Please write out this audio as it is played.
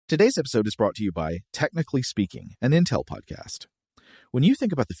Today's episode is brought to you by Technically Speaking, an Intel podcast. When you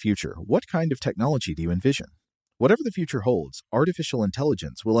think about the future, what kind of technology do you envision? Whatever the future holds, artificial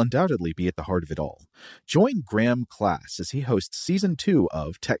intelligence will undoubtedly be at the heart of it all. Join Graham Class as he hosts Season 2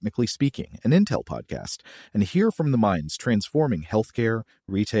 of Technically Speaking, an Intel podcast, and hear from the minds transforming healthcare,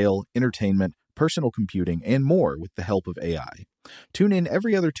 retail, entertainment, personal computing, and more with the help of AI. Tune in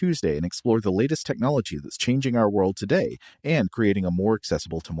every other Tuesday and explore the latest technology that's changing our world today and creating a more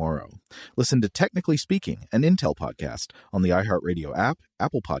accessible tomorrow. Listen to Technically Speaking, an Intel podcast on the iHeartRadio app,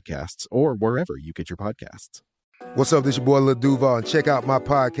 Apple Podcasts, or wherever you get your podcasts. What's up, this your boy Lil Duval, and check out my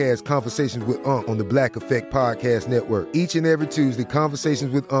podcast, Conversations with Unc, on the Black Effect Podcast Network. Each and every Tuesday,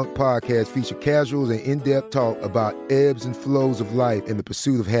 Conversations with Unc podcast feature casuals and in-depth talk about ebbs and flows of life and the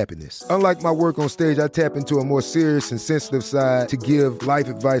pursuit of happiness. Unlike my work on stage, I tap into a more serious and sensitive side to give life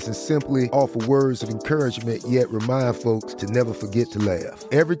advice and simply offer words of encouragement, yet remind folks to never forget to laugh.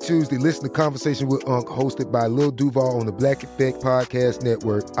 Every Tuesday, listen to Conversations with Unc, hosted by Lil Duval on the Black Effect Podcast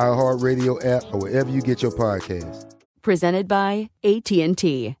Network, iHeartRadio app, or wherever you get your podcasts. Presented by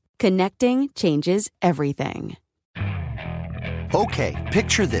AT&T. Connecting changes everything. Okay,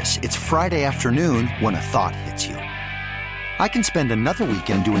 picture this. It's Friday afternoon when a thought hits you. I can spend another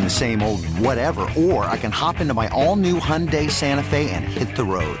weekend doing the same old whatever, or I can hop into my all-new Hyundai Santa Fe and hit the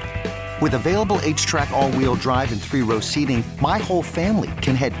road. With available H-Track all-wheel drive and 3-row seating, my whole family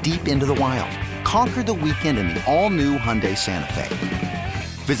can head deep into the wild. Conquer the weekend in the all-new Hyundai Santa Fe.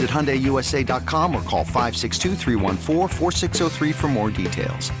 Visit HyundaiUSA.com or call 562-314-4603 for more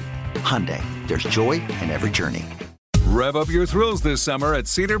details. Hyundai, there's joy in every journey. Rev up your thrills this summer at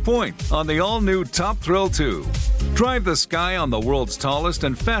Cedar Point on the all-new Top Thrill 2. Drive the sky on the world's tallest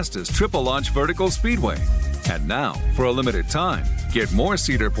and fastest triple-launch vertical speedway. And now, for a limited time, get more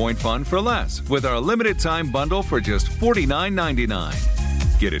Cedar Point fun for less with our limited-time bundle for just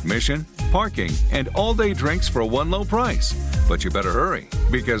 $49.99. Get admission, parking, and all-day drinks for one low price. But you better hurry,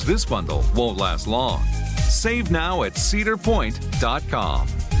 because this bundle won't last long. Save now at cedarpoint.com.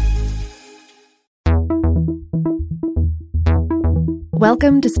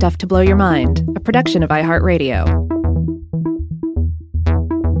 Welcome to Stuff to Blow Your Mind, a production of iHeartRadio.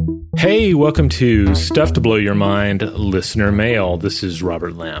 Hey, welcome to Stuff to Blow Your Mind, listener mail. This is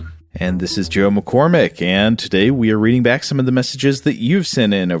Robert Lamb. And this is Joe McCormick, and today we are reading back some of the messages that you've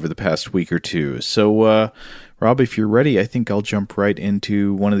sent in over the past week or two. So, Rob, if you're ready, I think I'll jump right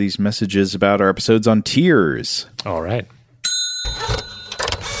into one of these messages about our episodes on tiers. All right.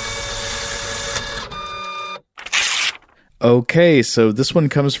 Okay, so this one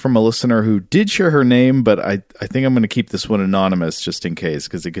comes from a listener who did share her name, but I think I'm going to keep this one anonymous just in case,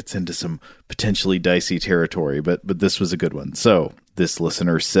 because it gets into some potentially dicey territory, but this was a good one. So, this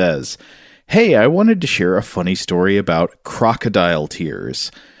listener says, "Hey, I wanted to share a funny story about crocodile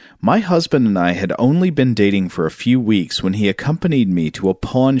tears. My husband and I had only been dating for a few weeks when he accompanied me to a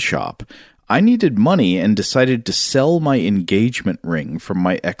pawn shop. I needed money and decided to sell my engagement ring from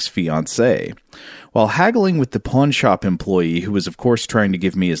my ex-fiancée. While haggling with the pawn shop employee, who was of course trying to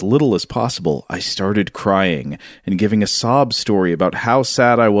give me as little as possible, I started crying and giving a sob story about how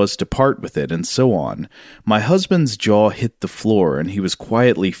sad I was to part with it and so on. My husband's jaw hit the floor and he was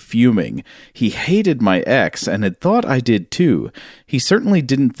quietly fuming. He hated my ex and had thought I did too. He certainly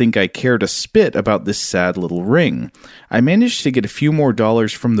didn't think I cared a spit about this sad little ring. I managed to get a few more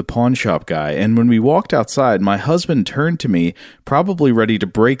dollars from the pawn shop guy, and when we walked outside, my husband turned to me, probably ready to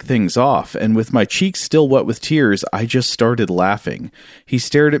break things off, and with my cheeks still wet with tears, I just started laughing. He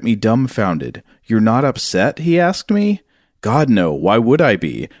stared at me dumbfounded. "You're not upset?" he asked me. "God, no. Why would I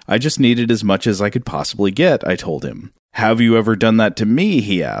be? I just needed as much as I could possibly get," I told him. "Have you ever done that to me?"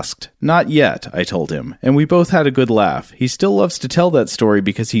 he asked. "Not yet," I told him, and we both had a good laugh. He still loves to tell that story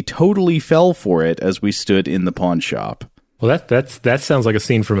because he totally fell for it as we stood in the pawn shop. Well, that sounds like a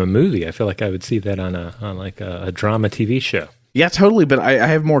scene from a movie. I feel like I would see that on a drama TV show. Yeah, totally, but I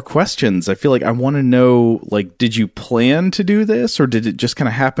have more questions. I feel like I want to know, like, did you plan to do this, or did it just kind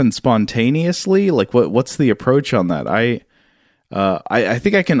of happen spontaneously? Like, what's the approach on that? I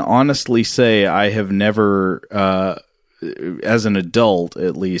think I can honestly say I have never, as an adult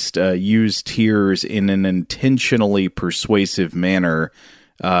at least, used tears in an intentionally persuasive manner,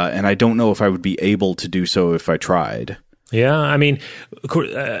 and I don't know if I would be able to do so if I tried. Yeah, I mean,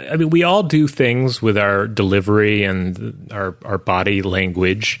 we all do things with our delivery and our body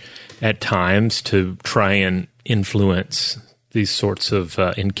language at times to try and influence these sorts of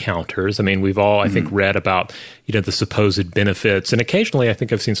encounters. I mean, we've all, I think, read about, the supposed benefits, and occasionally I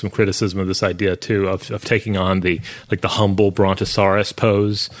think I've seen some criticism of this idea too of taking on the humble brontosaurus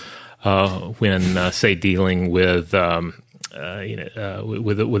pose when, say, dealing with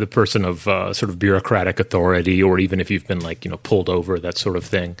with a person of sort of bureaucratic authority, or even if you've been pulled over, that sort of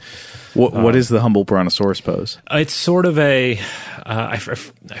thing. What is the humble brontosaurus pose? It's sort of I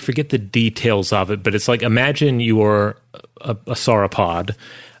forget the details of it, but it's like, imagine you're a sauropod,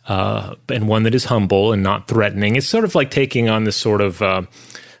 and one that is humble and not threatening. It's sort of like taking on this sort of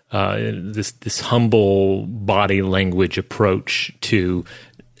this humble body language approach to,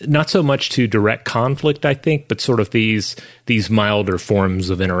 not so much to direct conflict, I think, but sort of these milder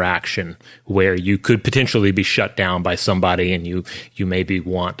forms of interaction where you could potentially be shut down by somebody, and you maybe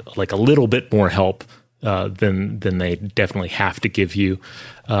want like a little bit more help than they definitely have to give you.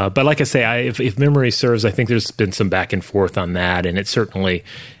 But like I say, if memory serves, I think there's been some back and forth on that, and it certainly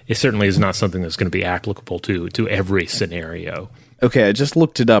is not something that's going to be applicable to every scenario. Okay, I just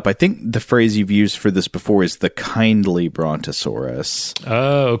looked it up. I think the phrase you've used for this before is the kindly brontosaurus.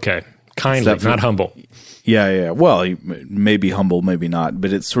 Oh, okay. Kindly, not humble. Yeah. Well, maybe humble, maybe not.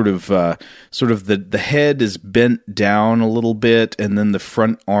 But it's sort of the head is bent down a little bit, and then the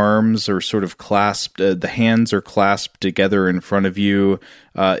front arms are sort of clasped. The hands are clasped together in front of you.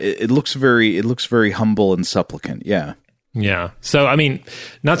 It looks very humble and supplicant. Yeah. Yeah. So, I mean,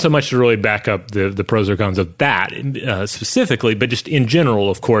 not so much to really back up the pros or cons of that specifically, but just in general,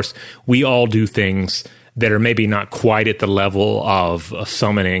 of course, we all do things that are maybe not quite at the level of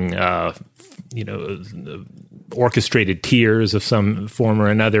summoning, orchestrated tears of some form or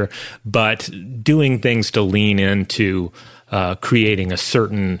another, but doing things to lean into creating a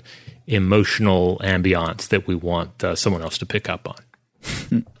certain emotional ambiance that we want someone else to pick up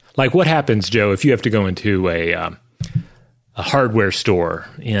on. Like, what happens, Joe, if you have to go into a hardware store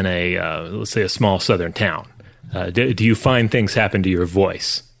in let's say a small southern town? Do you find things happen to your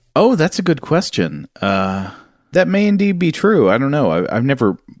voice? Oh, that's a good question. That may indeed be true. I don't know. I've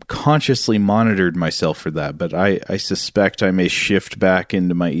never consciously monitored myself for that, but I suspect I may shift back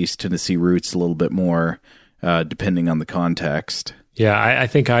into my East Tennessee roots a little bit more, depending on the context. Yeah, I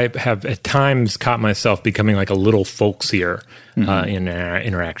think I have at times caught myself becoming like a little folksier in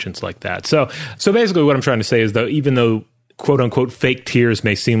interactions like that. So basically what I'm trying to say is, though, even though quote-unquote fake tears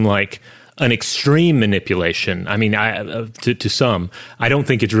may seem like an extreme manipulation, I mean, to some, I don't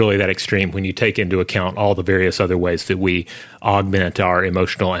think it's really that extreme when you take into account all the various other ways that we augment our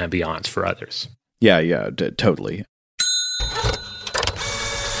emotional ambiance for others. Yeah, totally.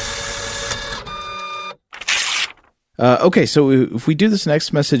 Okay, so if we do this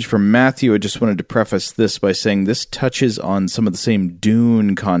next message from Matthew, I just wanted to preface this by saying this touches on some of the same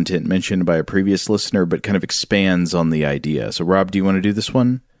Dune content mentioned by a previous listener, but kind of expands on the idea. So, Rob, do you want to do this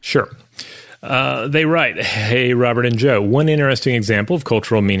one? Sure. They write, "Hey, Robert and Joe, one interesting example of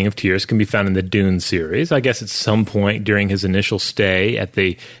cultural meaning of tears can be found in the Dune series. I guess at some point during his initial stay at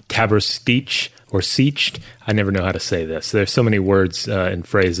the Taberstich, or Siecht, I never know how to say this. There's so many words and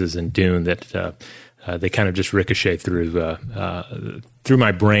phrases in Dune that they kind of just ricochet through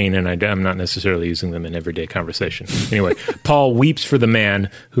my brain, and I'm not necessarily using them in everyday conversation. Anyway, Paul weeps for the man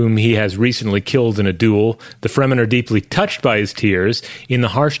whom he has recently killed in a duel. The Fremen are deeply touched by his tears. In the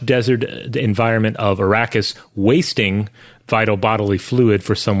harsh desert environment of Arrakis, wasting vital bodily fluid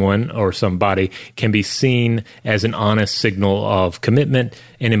for someone or somebody can be seen as an honest signal of commitment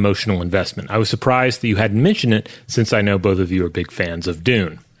and emotional investment. I was surprised that you hadn't mentioned it, since I know both of you are big fans of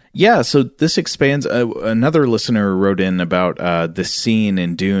Dune." Yeah, so this expands. Another listener wrote in about the scene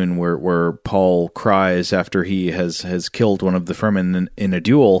in Dune where Paul cries after he has killed one of the Fremen in a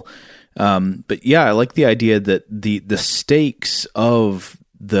duel. But yeah, I like the idea that the stakes of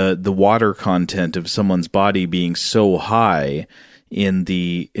the water content of someone's body being so high in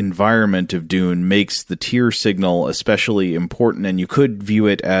the environment of Dune makes the tear signal especially important, and you could view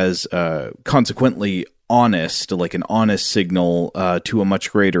it as consequently honest, like an honest signal to a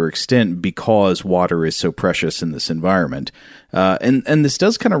much greater extent, because water is so precious in this environment. And this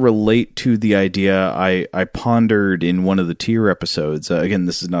does kind of relate to the idea I pondered in one of the tear episodes. Again,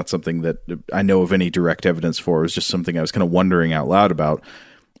 this is not something that I know of any direct evidence for. It was just something I was kind of wondering out loud about,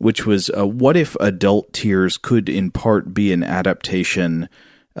 which was what if adult tears could in part be an adaptation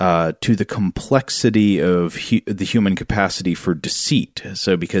to the complexity of the human capacity for deceit.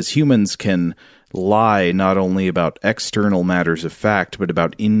 So because humans can lie not only about external matters of fact, but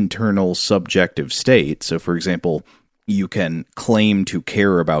about internal subjective state. So, for example, you can claim to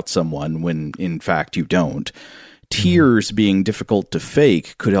care about someone when, in fact, you don't. Tears being difficult to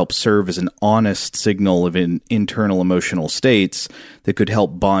fake could help serve as an honest signal of internal emotional states that could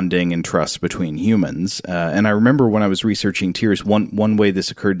help bonding and trust between humans. And I remember when I was researching tears, one way this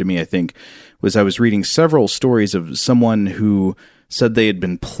occurred to me, I think, was I was reading several stories of someone who said they had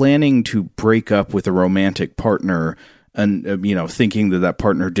been planning to break up with a romantic partner and thinking that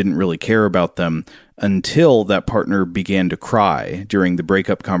partner didn't really care about them until that partner began to cry during the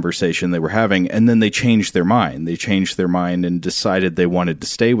breakup conversation they were having, and then they changed their mind. They changed their mind and decided they wanted to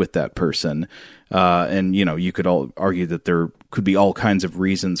stay with that person. And you could all argue that there could be all kinds of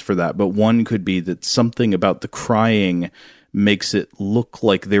reasons for that, but one could be that something about the crying makes it look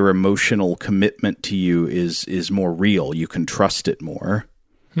like their emotional commitment to you is more real. You can trust it more.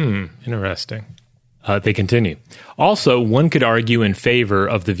 Interesting. They continue. Also, one could argue in favor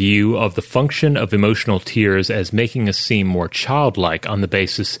of the view of the function of emotional tears as making us seem more childlike on the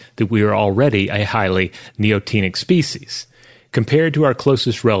basis that we are already a highly neotenic species. Compared to our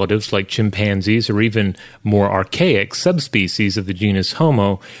closest relatives like chimpanzees or even more archaic subspecies of the genus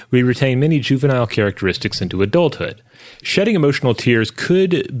Homo, we retain many juvenile characteristics into adulthood. Shedding emotional tears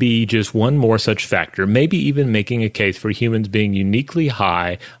could be just one more such factor, maybe even making a case for humans being uniquely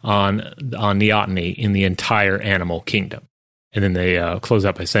high on neoteny in the entire animal kingdom. And then they close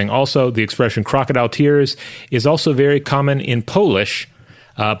out by saying, also, the expression crocodile tears is also very common in Polish,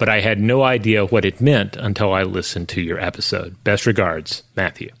 but I had no idea what it meant until I listened to your episode. Best regards,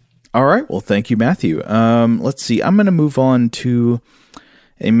 Matthew. All right. Well, thank you, Matthew. Let's see. I'm going to move on to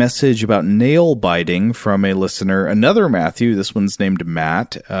a message about nail biting from a listener, another Matthew. This one's named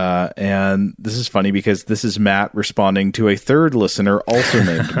Matt. And this is funny because this is Matt responding to a third listener also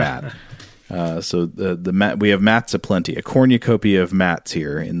named Matt. So the Matt, we have Matts aplenty, a cornucopia of Matts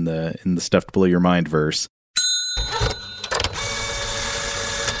here in the Stuff to Blow Your Mind verse.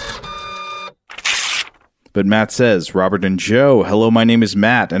 But Matt says, Robert and Joe, hello, my name is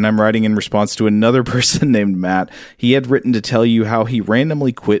Matt, and I'm writing in response to another person named Matt. He had written to tell you how he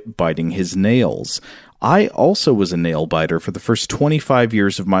randomly quit biting his nails. I also was a nail biter for the first 25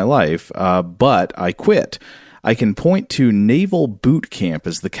 years of my life, but I quit. I can point to Naval Boot Camp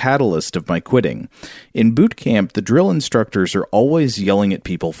as the catalyst of my quitting. In boot camp, the drill instructors are always yelling at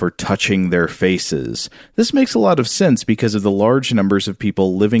people for touching their faces. This makes a lot of sense because of the large numbers of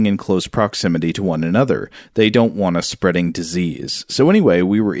people living in close proximity to one another. They don't want us spreading disease. So anyway,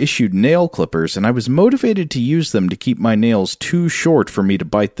 we were issued nail clippers, and I was motivated to use them to keep my nails too short for me to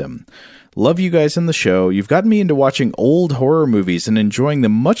bite them. Love you guys in the show. You've gotten me into watching old horror movies and enjoying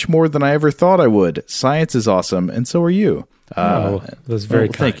them much more than I ever thought I would. Science is awesome, and so are you. That was very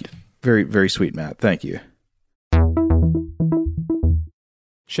kind. Thank you. Very, very sweet, Matt. Thank you.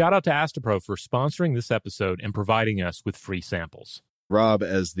 Shout out to Astapro for sponsoring this episode and providing us with free samples. Rob,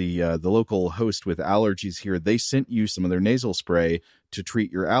 as the local host with allergies here, they sent you some of their nasal spray to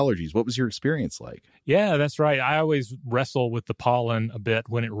treat your allergies. What was your experience like? Yeah, that's right. I always wrestle with the pollen a bit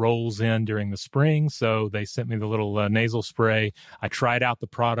when it rolls in during the spring, so they sent me the little nasal spray. I tried out the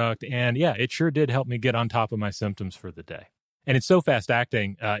product, and yeah, it sure did help me get on top of my symptoms for the day. And it's so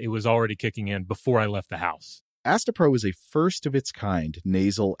fast-acting, it was already kicking in before I left the house. Astapro is a first-of-its-kind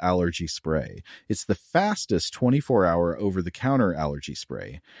nasal allergy spray. It's the fastest 24-hour over-the-counter allergy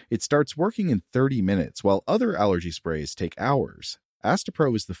spray. It starts working in 30 minutes, while other allergy sprays take hours.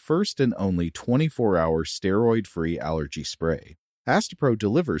 Astapro is the first and only 24-hour steroid-free allergy spray. Astapro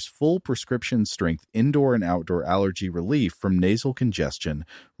delivers full prescription-strength indoor and outdoor allergy relief from nasal congestion,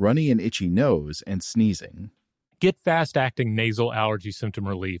 runny and itchy nose, and sneezing. Get fast-acting nasal allergy symptom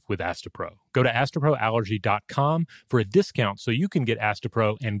relief with Astapro. Go to astaproallergy.com for a discount so you can get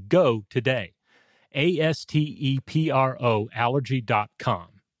Astapro and go today. ASTEPRO allergy.com.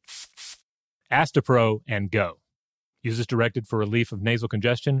 Astapro and go. Use as directed for relief of nasal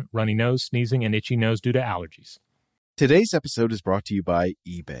congestion, runny nose, sneezing, and itchy nose due to allergies. Today's episode is brought to you by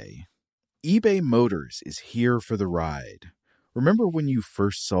eBay. eBay Motors is here for the ride. Remember when you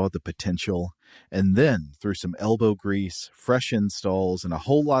first saw the potential? And then, through some elbow grease, fresh installs, and a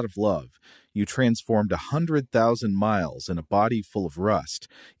whole lot of love, you transformed 100,000 miles and a body full of rust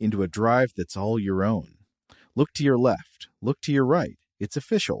into a drive that's all your own. Look to your left. Look to your right. It's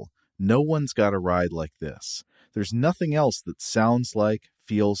official. No one's got a ride like this. There's nothing else that sounds like,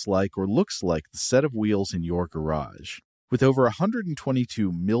 feels like, or looks like the set of wheels in your garage. With over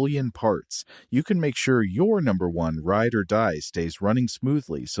 122 million parts, you can make sure your number one ride or die stays running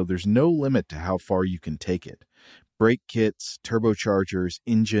smoothly so there's no limit to how far you can take it. Brake kits, turbochargers,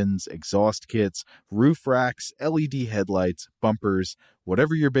 engines, exhaust kits, roof racks, LED headlights, bumpers,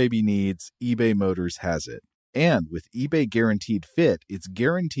 whatever your baby needs, eBay Motors has it. And with eBay Guaranteed Fit, it's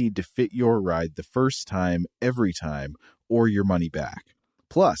guaranteed to fit your ride the first time, every time, or your money back.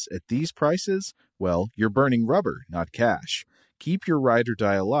 Plus, at these prices, well, you're burning rubber, not cash. Keep your ride or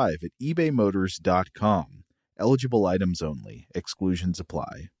die alive at ebaymotors.com. Eligible items only. Exclusions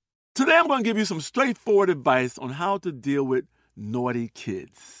apply. Today I'm going to give you some straightforward advice on how to deal with naughty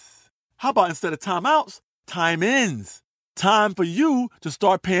kids. How about instead of timeouts, time ends. Time for you to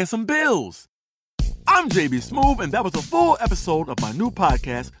start paying some bills. I'm JB Smoove, and that was a full episode of my new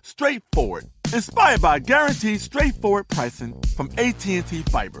podcast, Straightforward, inspired by guaranteed straightforward pricing from AT&T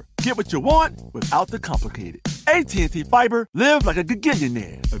Fiber. Get what you want without the complicated. AT&T Fiber, live like a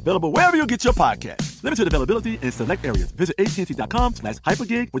gigillionaire. Available wherever you get your podcasts. Limited availability in select areas. Visit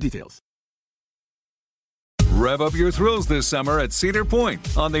AT&T.com/hypergig for details. Rev up your thrills this summer at Cedar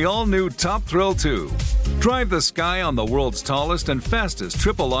Point on the all-new Top Thrill 2. Drive the sky on the world's tallest and fastest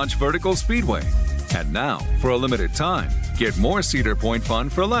triple-launch vertical speedway. And now, for a limited time, get more Cedar Point fun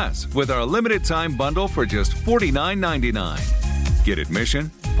for less with our limited-time bundle for just $49.99. Get admission,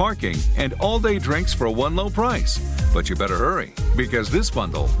 parking, and all-day drinks for one low price. But you better hurry, because this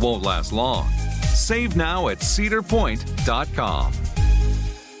bundle won't last long. Save now at cedarpoint.com.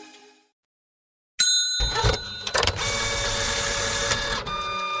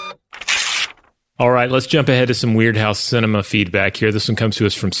 All right, let's jump ahead to some Weird House Cinema feedback here. This one comes to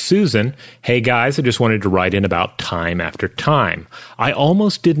us from Susan. Hey guys, I just wanted to write in about Time After Time. I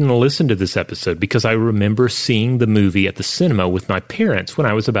almost didn't listen to this episode because I remember seeing the movie at the cinema with my parents when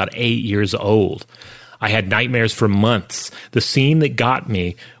I was about 8 years old. I had nightmares for months. The scene that got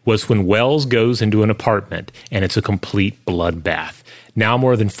me was when Wells goes into an apartment and it's a complete bloodbath. Now,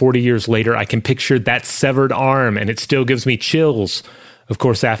 more than 40 years later, I can picture that severed arm and it still gives me chills. Of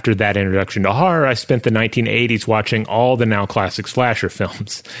course, after that introduction to horror, I spent the 1980s watching all the now classic slasher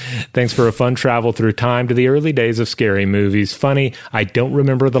films. Thanks for a fun travel through time to the early days of scary movies. Funny, I don't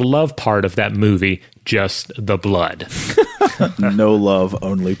remember the love part of that movie, just the blood. No love,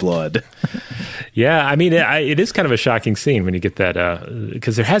 only blood. Yeah, I mean, it is kind of a shocking scene when you get that,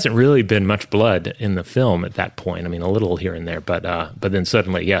 because there hasn't really been much blood in the film at that point. I mean, a little here and there, but then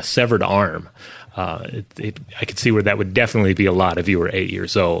suddenly, yeah, severed arm. I could see where that would definitely be a lot if you were 8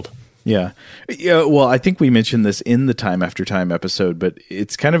 years old. Yeah. Well, I think we mentioned this in the Time After Time episode, but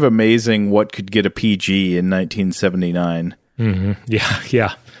it's kind of amazing what could get a PG in 1979. Mm-hmm.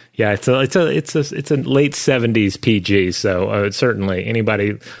 Yeah. It's a late 70s PG, so certainly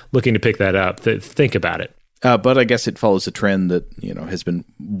anybody looking to pick that up, think about it. But I guess it follows a trend that has been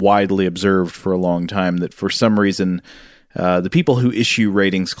widely observed for a long time. That for some reason, the people who issue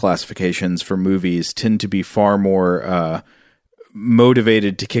ratings classifications for movies tend to be far more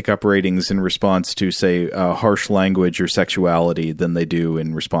motivated to kick up ratings in response to, say, harsh language or sexuality than they do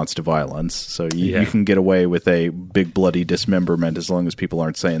in response to violence. So you can get away with a big bloody dismemberment as long as people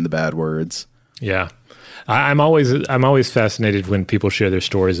aren't saying the bad words. Yeah. I'm always fascinated when people share their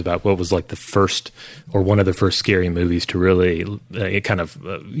stories about what was like the first or one of the first scary movies to really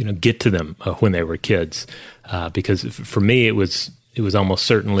get to them when they were kids. Because for me, it was almost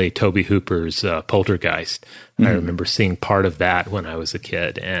certainly Tobe Hooper's Poltergeist. Mm. I remember seeing part of that when I was a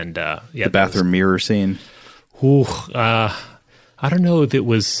kid, and the bathroom mirror scene. I don't know if it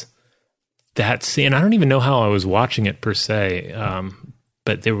was that scene. I don't even know how I was watching it per se.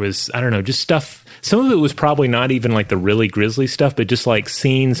 But there was, I don't know, just stuff. Some of it was probably not even like the really grisly stuff, but just like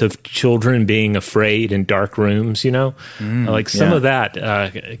scenes of children being afraid in dark rooms, like some of that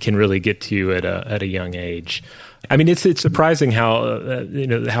can really get to you at a young age. I mean, it's surprising how,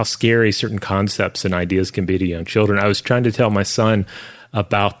 how scary certain concepts and ideas can be to young children. I was trying to tell my son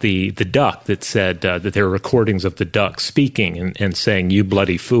about the duck that said that there were recordings of the duck speaking and saying, "You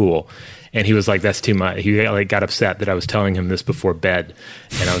bloody fool." And he was like, "That's too much." He got upset that I was telling him this before bed.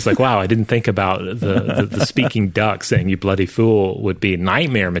 And I was like, wow, I didn't think about the speaking duck saying "you bloody fool" would be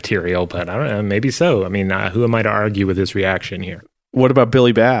nightmare material, but I don't know, maybe so. I mean, who am I to argue with his reaction here? What about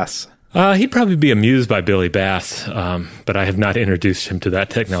Billy Bass? He'd probably be amused by Billy Bass, but I have not introduced him to that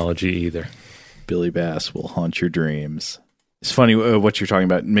technology either. Billy Bass will haunt your dreams. It's funny what you're talking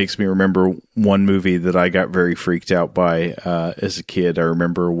about. It makes me remember one movie that I got very freaked out by as a kid. I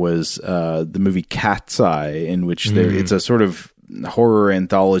remember was the movie Cat's Eye, in which it's a sort of horror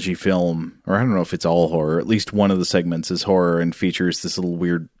anthology film, or I don't know if it's all horror. At least one of the segments is horror and features this little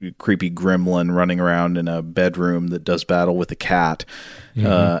weird, creepy gremlin running around in a bedroom that does battle with a cat.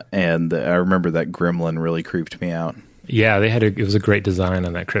 Mm-hmm. And I remember that gremlin really creeped me out. Yeah, it was a great design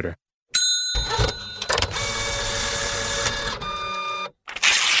on that critter.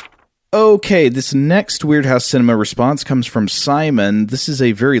 Okay, this next Weird House Cinema response comes from Simon. This is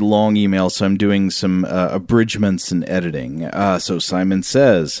a very long email, so I'm doing some abridgments and editing. So Simon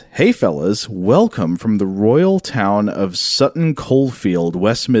says, "Hey fellas, welcome from the royal town of Sutton Coldfield,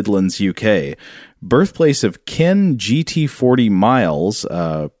 West Midlands, UK. Birthplace of Ken GT40 Miles,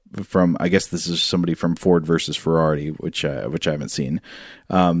 from, I guess this is somebody from Ford versus Ferrari, which I haven't seen.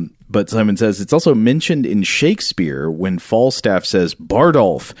 But Simon says, it's also mentioned in Shakespeare when Falstaff says,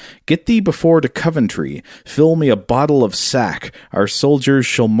 Bardolph, get thee before to Coventry, fill me a bottle of sack, our soldiers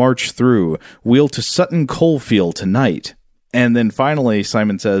shall march through, we'll to Sutton Coldfield tonight. And then finally,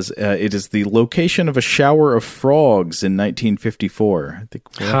 Simon says, it is the location of a shower of frogs in 1954. I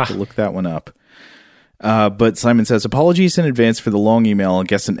think we'll have to look that one up. But Simon says, apologies in advance for the long email. I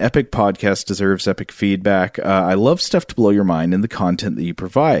guess an epic podcast deserves epic feedback. I love stuff to blow your mind and the content that you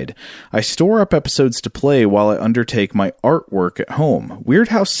provide. I store up episodes to play while I undertake my artwork at home. Weird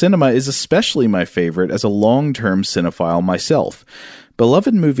House Cinema is especially my favorite as a long-term cinephile myself.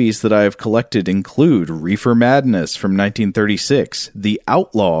 Beloved movies that I have collected include Reefer Madness from 1936, The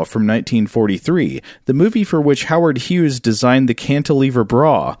Outlaw from 1943, the movie for which Howard Hughes designed the cantilever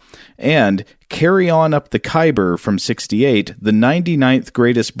bra, and Carry On Up the Khyber from 1968, the 99th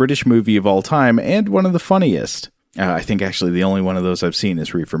greatest British movie of all time and one of the funniest. I think actually the only one of those I've seen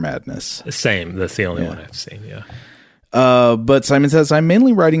is Reefer Madness. Same. That's the only one I've seen, yeah. But Simon says, I'm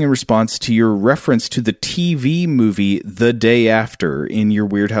mainly writing in response to your reference to the TV movie The Day After in your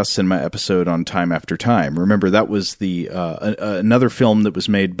Weird House Cinema episode on Time After Time. Remember, that was the another film that was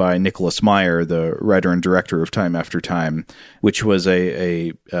made by Nicholas Meyer, the writer and director of Time After Time, which was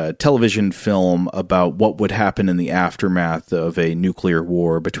a television film about what would happen in the aftermath of a nuclear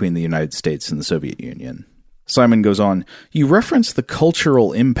war between the United States and the Soviet Union. Simon goes on, you reference the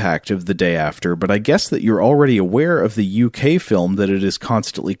cultural impact of The Day After, but I guess that you're already aware of the UK film that it is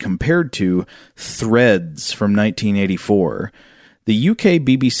constantly compared to, Threads from 1984. The UK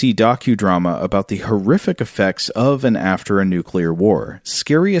BBC docudrama about the horrific effects of and after a nuclear war.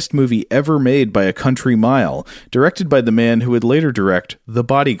 Scariest movie ever made by a country mile, directed by the man who would later direct The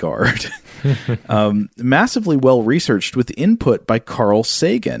Bodyguard. Massively well-researched with input by Carl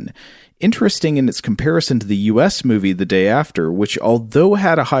Sagan. Interesting in its comparison to the US movie The Day After, which, although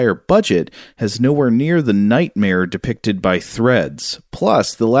had a higher budget, has nowhere near the nightmare depicted by Threads.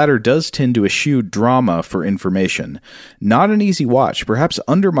 Plus, the latter does tend to eschew drama for information. Not an easy watch, perhaps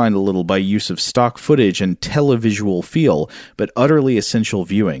undermined a little by use of stock footage and televisual feel, but utterly essential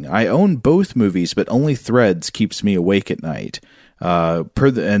viewing. I own both movies, but only Threads keeps me awake at night.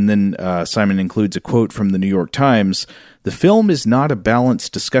 And then Simon includes a quote from the New York Times. The film is not a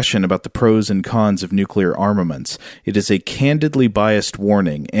balanced discussion about the pros and cons of nuclear armaments. It is a candidly biased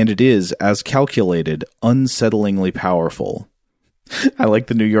warning, and it is, as calculated, unsettlingly powerful. I like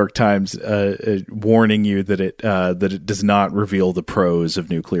the New York Times warning you that it does not reveal the pros of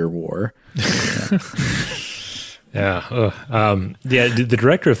nuclear war. Yeah. The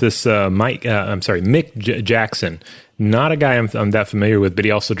director of this, Mick Jackson, not a guy I'm that familiar with, but he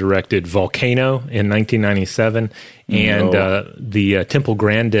also directed Volcano in 1997 and the Temple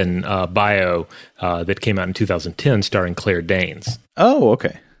Grandin bio that came out in 2010 starring Claire Danes. Oh,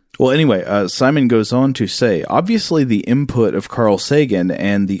 okay. Well, anyway, Simon goes on to say, obviously the input of Carl Sagan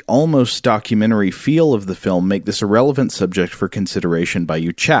and the almost documentary feel of the film make this a relevant subject for consideration by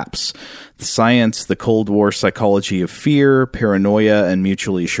you chaps. The science, the Cold War psychology of fear, paranoia, and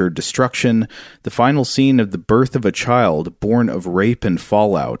mutually assured destruction, the final scene of the birth of a child born of rape and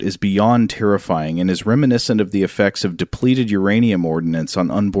fallout is beyond terrifying and is reminiscent of the effects of depleted uranium ordnance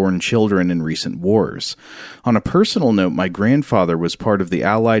on unborn children in recent wars. On a personal note, my grandfather was part of the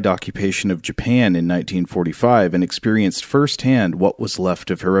Allied occupation of Japan in 1945 and experienced firsthand what was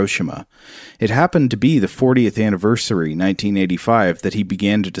left of Hiroshima. It happened to be the 40th anniversary, 1985, that he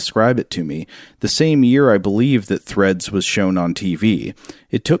began to describe it to me, the same year I believe that Threads was shown on TV.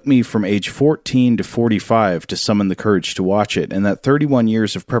 It took me from age 14 to 45 to summon the courage to watch it, and that 31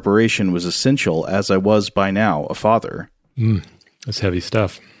 years of preparation was essential, as I was by now a father. That's heavy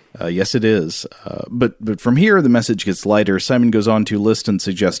stuff. Yes, it is. But from here, the message gets lighter. Simon goes on to list and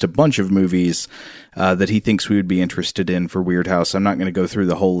suggest a bunch of movies that he thinks we would be interested in for Weird House. I'm not going to go through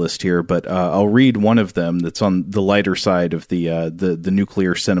the whole list here, but I'll read one of them that's on the lighter side of the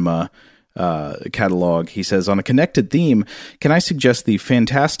nuclear cinema catalog. He says, on a connected theme, can I suggest the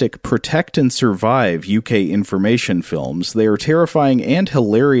fantastic Protect and Survive UK information films? They are terrifying and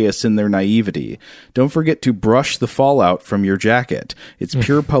hilarious in their naivety. Don't forget to brush the fallout from your jacket. It's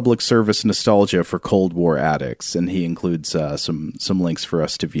pure public service nostalgia for Cold War addicts, and he includes some links for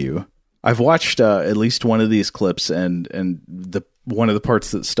us to view. I've watched at least one of these clips, and one of the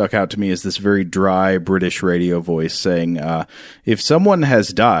parts that stuck out to me is this very dry British radio voice saying, if someone has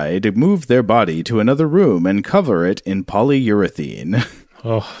died, move their body to another room and cover it in polyurethane.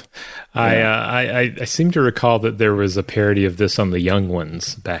 I seem to recall that there was a parody of this on The Young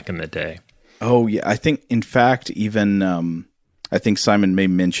Ones back in the day. Oh, yeah. I think, in fact, even I think Simon may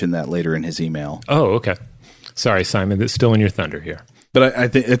mention that later in his email. Oh, okay. Sorry, Simon, that's still in your thunder here. But I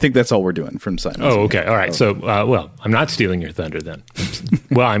think that's all we're doing from Simon. Oh, okay. All right. So, well, I'm not stealing your thunder then.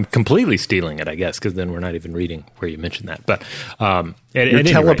 Well, I'm completely stealing it, I guess, because then we're not even reading where you mentioned that. But you're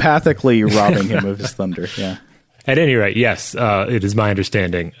telepathically robbing him of his thunder. Yeah. At any rate, yes, it is my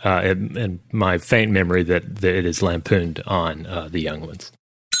understanding and my faint memory that it is lampooned on the young ones.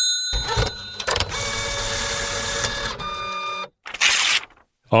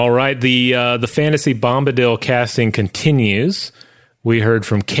 All right. The Fantasy Bombadil casting continues. We heard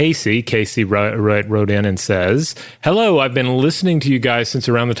from Casey. Casey wrote in and says, "Hello, I've been listening to you guys since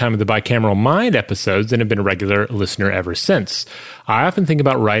around the time of the Bicameral Mind episodes and have been a regular listener ever since. I often think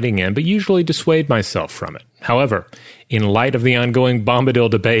about writing in, but usually dissuade myself from it. However, in light of the ongoing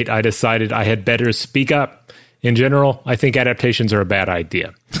Bombadil debate, I decided I had better speak up. In general, I think adaptations are a bad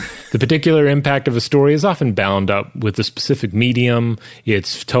idea. The particular impact of a story is often bound up with the specific medium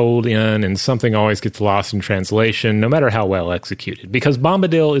it's told in, and something always gets lost in translation, no matter how well executed. Because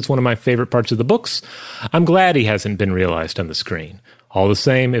Bombadil is one of my favorite parts of the books, I'm glad he hasn't been realized on the screen. All the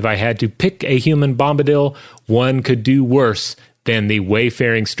same, if I had to pick a human Bombadil, one could do worse than the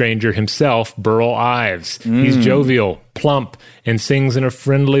wayfaring stranger himself, Burl Ives. He's jovial, plump, and sings in a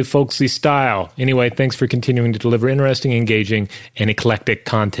friendly, folksy style. Anyway, thanks for continuing to deliver interesting, engaging, and eclectic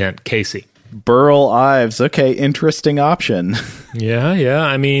content, Casey." Burl Ives. Okay, interesting option. Yeah.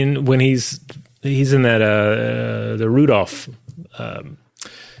 I mean, when he's in that the Rudolph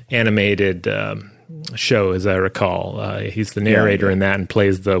animated show, as I recall, he's the narrator in that and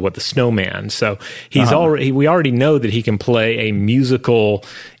plays the snowman. So he's we already know that he can play a musical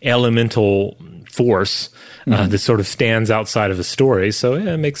elemental force that sort of stands outside of a story. So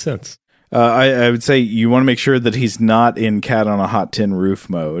yeah, it makes sense. I would say you want to make sure that he's not in Cat on a Hot Tin Roof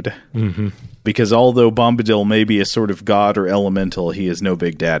mode. Mm-hmm. Because although Bombadil may be a sort of god or elemental, he is no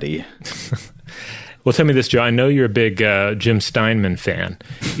Big Daddy. Well, tell me this, Joe. I know you're a big Jim Steinman fan.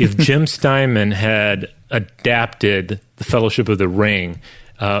 If Jim Steinman had adapted The Fellowship of the Ring,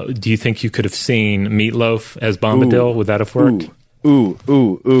 do you think you could have seen Meatloaf as Bombadil? Would that have worked? Ooh.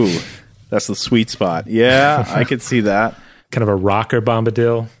 That's the sweet spot. Yeah, I could see that. Kind of a rocker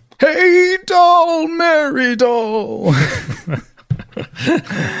Bombadil. Hey, doll, Mary doll.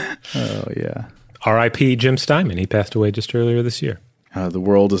 Oh, yeah. R.I.P. Jim Steinman. He passed away just earlier this year. The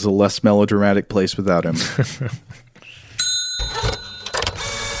world is a less melodramatic place without him.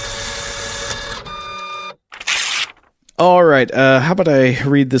 All right. How about I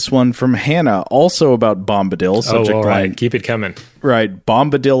read this one from Hannah, also about Bombadil. Subject all right. line. Keep it coming. Right.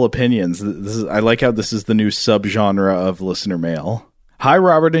 Bombadil opinions. I like how this is the new subgenre of listener mail. Hi,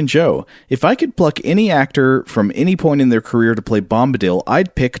 Robert and Joe. If I could pluck any actor from any point in their career to play Bombadil,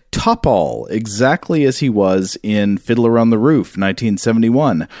 I'd pick Topol, exactly as he was in Fiddler on the Roof,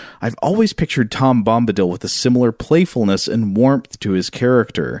 1971. I've always pictured Tom Bombadil with a similar playfulness and warmth to his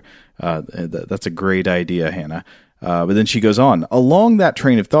character. That's a great idea, Hannah. But then she goes on, along that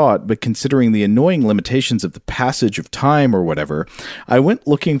train of thought, but considering the annoying limitations of the passage of time or whatever, I went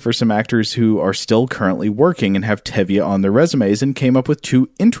looking for some actors who are still currently working and have Tevye on their resumes and came up with two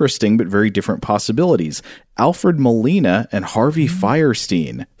interesting but very different possibilities. Alfred Molina and Harvey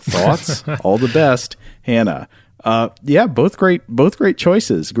Fierstein. Thoughts? All the best, Hannah. Yeah, both great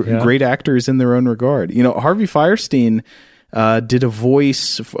choices. Great actors in their own regard. You know, Harvey Fierstein did a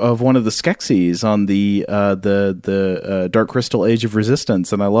voice of one of the Skeksis on the Dark Crystal Age of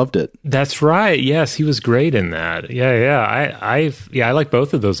Resistance, and I loved it. That's right. Yes, he was great in that. Yeah. I like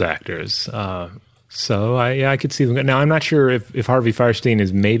both of those actors. So I could see them. Now I'm not sure if Harvey Fierstein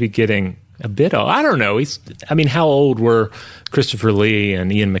is maybe getting a bit old. I don't know. How old were Christopher Lee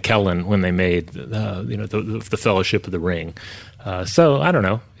and Ian McKellen when they made the Fellowship of the Ring? So I don't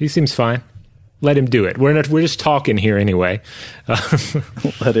know. He seems fine. Let him do it. We're just talking here anyway.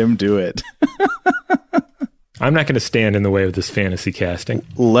 Let him do it. I'm not going to stand in the way of this fantasy casting.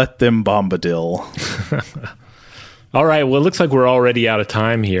 Let them Bombadil. All right. Well, it looks like we're already out of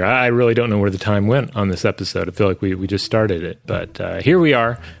time here. I really don't know where the time went on this episode. I feel like we just started it. But here we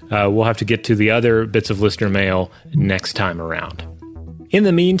are. We'll have to get to the other bits of listener mail next time around. In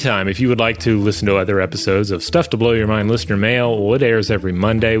the meantime, if you would like to listen to other episodes of Stuff to Blow Your Mind listener mail, well, it airs every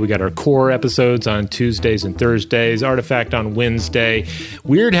Monday. We got our core episodes on Tuesdays and Thursdays, Artifact on Wednesday,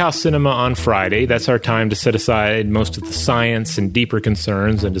 Weird House Cinema on Friday. That's our time to set aside most of the science and deeper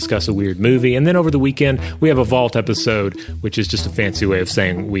concerns and discuss a weird movie. And then over the weekend, we have a Vault episode, which is just a fancy way of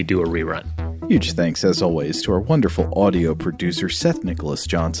saying we do a rerun. Huge thanks, as always, to our wonderful audio producer, Seth Nicholas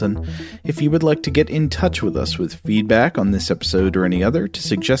Johnson. If you would like to get in touch with us with feedback on this episode or any other, to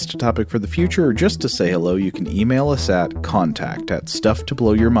suggest a topic for the future, or just to say hello, you can email us at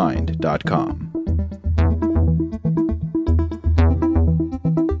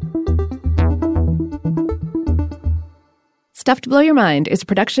Stuff to Blow Your Mind is a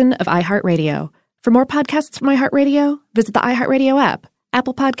production of iHeartRadio. For more podcasts from iHeartRadio, visit the iHeartRadio app,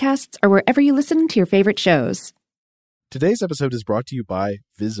 Apple Podcasts, or wherever you listen to your favorite shows. Today's episode is brought to you by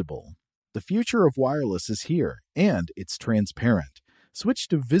Visible. The future of wireless is here, and it's transparent. Switch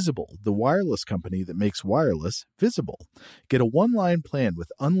to Visible, the wireless company that makes wireless visible. Get a one-line plan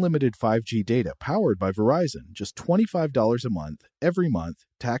with unlimited 5G data powered by Verizon, just $25 a month, every month,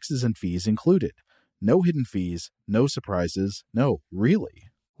 taxes and fees included. No hidden fees, no surprises, no, really.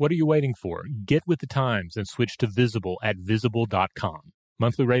 What are you waiting for? Get with the times and switch to Visible at Visible.com.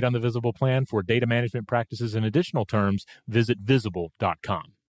 Monthly rate on the Visible plan. For data management practices and additional terms, visit Visible.com.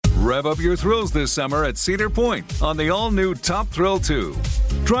 Rev up your thrills this summer at Cedar Point on the all-new Top Thrill 2.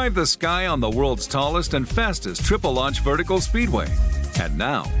 Drive the sky on the world's tallest and fastest triple-launch vertical speedway. And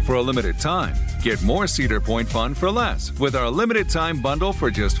now, for a limited time, get more Cedar Point fun for less with our limited-time bundle for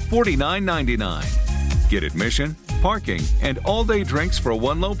just $49.99. Get admission, parking, and all-day drinks for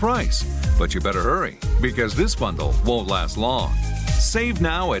one low price. But you better hurry, because this bundle won't last long. Save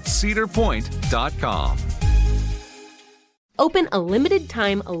now at cedarpoint.com. Open a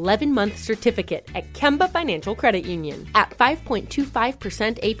limited-time 11-month certificate at Kemba Financial Credit Union. At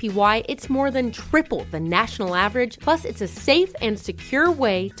 5.25% APY, it's more than triple the national average, plus it's a safe and secure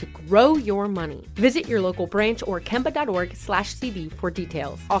way to grow your money. Visit your local branch or kemba.org/cd for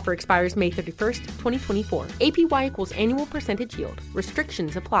details. Offer expires May 31st, 2024. APY equals annual percentage yield.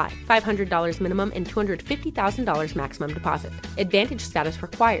 Restrictions apply. $500 minimum and $250,000 maximum deposit. Advantage status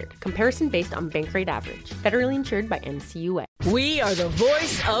required. Comparison based on bank rate average. Federally insured by NCUA. We are the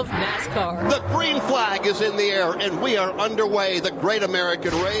voice of NASCAR. The green flag is in the air, and we are underway. The Great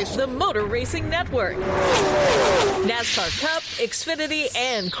American Race. The Motor Racing Network. NASCAR Cup, Xfinity,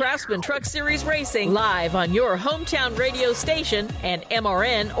 and Craftsman Truck Series Racing live on your hometown radio station and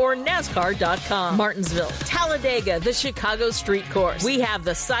MRN or NASCAR.com. Martinsville, Talladega, the Chicago Street Course. We have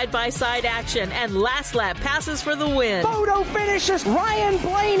the side-by-side action and last lap passes for the win. Photo finishes. Ryan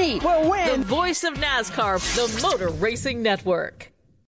Blaney will win. The voice of NASCAR, the Motor Racing Network.